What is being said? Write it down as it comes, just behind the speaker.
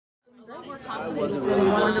more confidence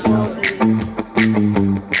and wonderful.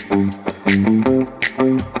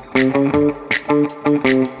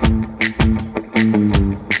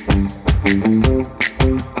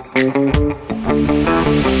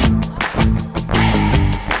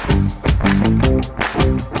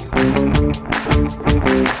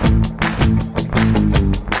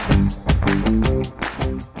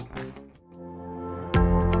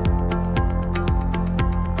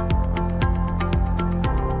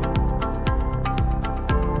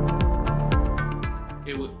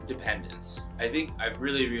 Dependence. I think I've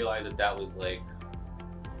really realized that was like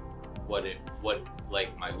what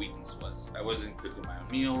like my weakness was. I wasn't cooking my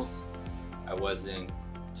own meals. I wasn't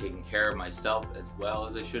taking care of myself as well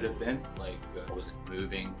as I should have been. Like I wasn't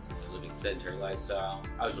moving. I was living a sedentary lifestyle.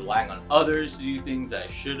 I was relying on others to do things that I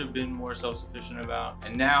should have been more self-sufficient about.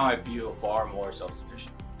 And now I feel far more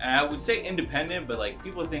self-sufficient. And I would say independent, but like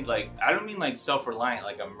people think like, I don't mean like self-reliant,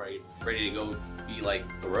 like I'm ready to go be like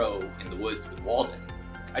Thoreau in the woods with Walden.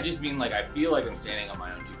 I just mean like I feel like I'm standing on my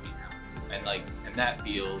own 2 feet now, and that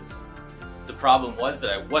feels. The problem was that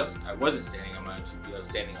I wasn't standing on my own 2 feet. I was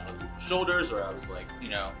standing on other people's shoulders, or I was like, you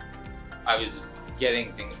know, I was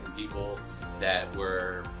getting things from people that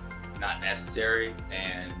were not necessary,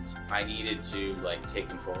 and I needed to like take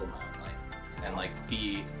control of my own life and like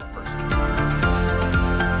be a person.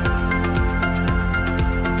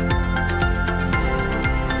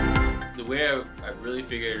 The way I really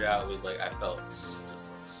figured it out was like I felt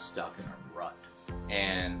just stuck in a rut,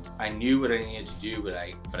 and I knew what I needed to do, but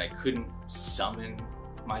I couldn't summon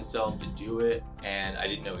myself to do it, and I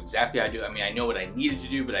didn't know exactly how to do it. I mean, I know what I needed to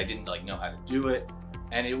do, but I didn't like know how to do it,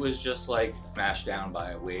 and it was just like mashed down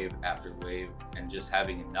by wave after wave, and just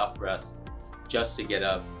having enough breath just to get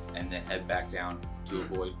up and then head back down to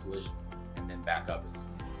avoid collision, and then back up again.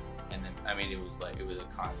 And then, I mean, it was a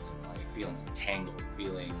constant like feeling tangled,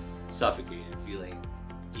 feeling suffocated, feeling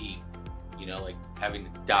deep, you know, like having to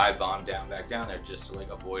dive bomb down back down there just to like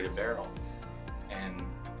avoid a barrel. And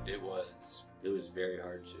it was very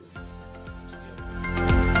hard to deal with.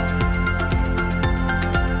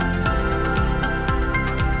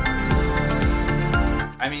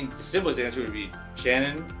 I mean, the simplest answer would be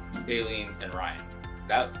Shannon, Aileen, and Ryan.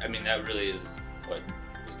 That really is what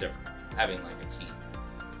was different, having like a team.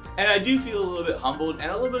 And I do feel a little bit humbled and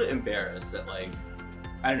a little bit embarrassed that like,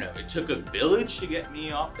 I don't know, it took a village to get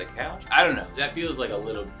me off the couch. I don't know, that feels like a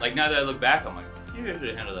little, like now that I look back, I'm like, maybe I should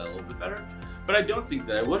have handled that a little bit better. But I don't think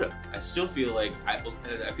that I would have. I still feel like, I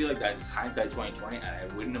feel like that is hindsight 2020 and I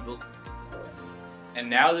wouldn't have looked that way. And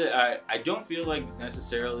now that I don't feel like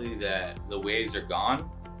necessarily that the waves are gone,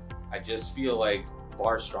 I just feel like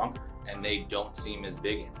far stronger and they don't seem as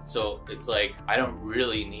big. So it's like, I don't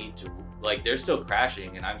really need to, like they're still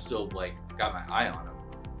crashing and I'm still like, got my eye on them,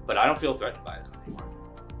 but I don't feel threatened by them anymore.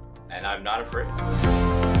 And I'm not afraid.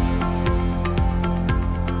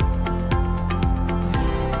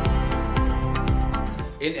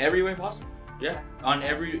 In every way possible, yeah. On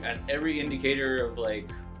every indicator of like,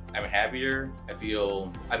 I'm happier.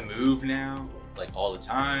 I move now, like all the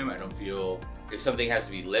time. I don't feel, if something has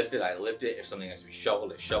to be lifted, I lift it. If something has to be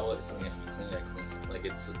shoveled, I shovel it. If something has to be cleaned, I clean it. Like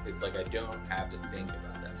it's like I don't have to think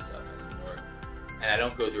about that stuff anymore. And I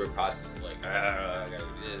don't go through a process of like, I gotta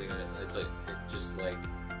do this, it's like, it's just like,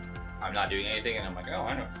 I'm not doing anything and I'm like, oh,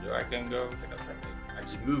 I know what to do. I can go pick up something. I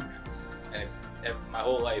just move now. And my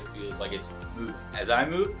whole life feels like it's moving. As I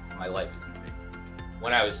move, my life is moving.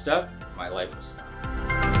 When I was stuck, my life was stuck.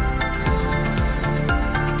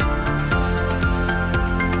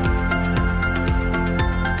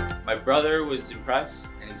 My brother was impressed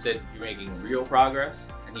and he said, you're making real progress.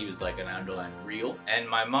 And he was like an underlined real. And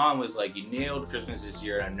my mom was like, you nailed Christmas this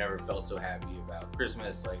year and I've never felt so happy about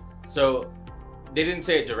Christmas. Like, so they didn't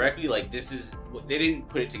say it directly, like this is, they didn't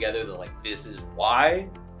put it together that like this is why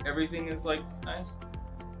everything is like nice.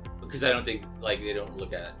 Because I don't think, like they don't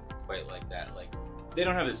look at it quite like that. Like they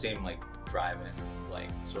don't have the same like drive and like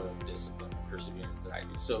sort of discipline and perseverance that I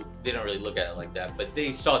do. So they don't really look at it like that, but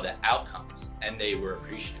they saw the outcomes and they were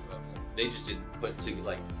appreciative of them. They just didn't put to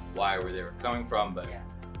like why where they were coming from, but yeah.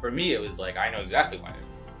 For me it was like, I know exactly why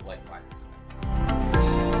it's that.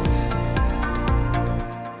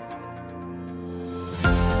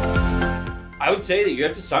 I would say that you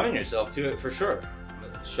have to summon yourself to it for sure.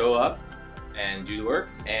 Show up and do the work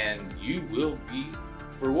and you will be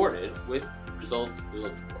rewarded with results you're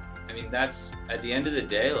looking for. I mean, that's, at the end of the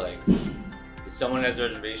day, like, if someone has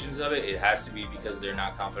reservations of it, it has to be because they're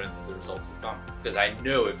not confident that the results will come. Because I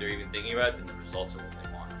know if they're even thinking about it, then the results are what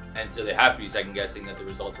they want. And so they have to be second guessing that the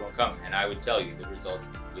results won't come. And I would tell you the results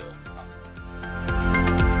will come.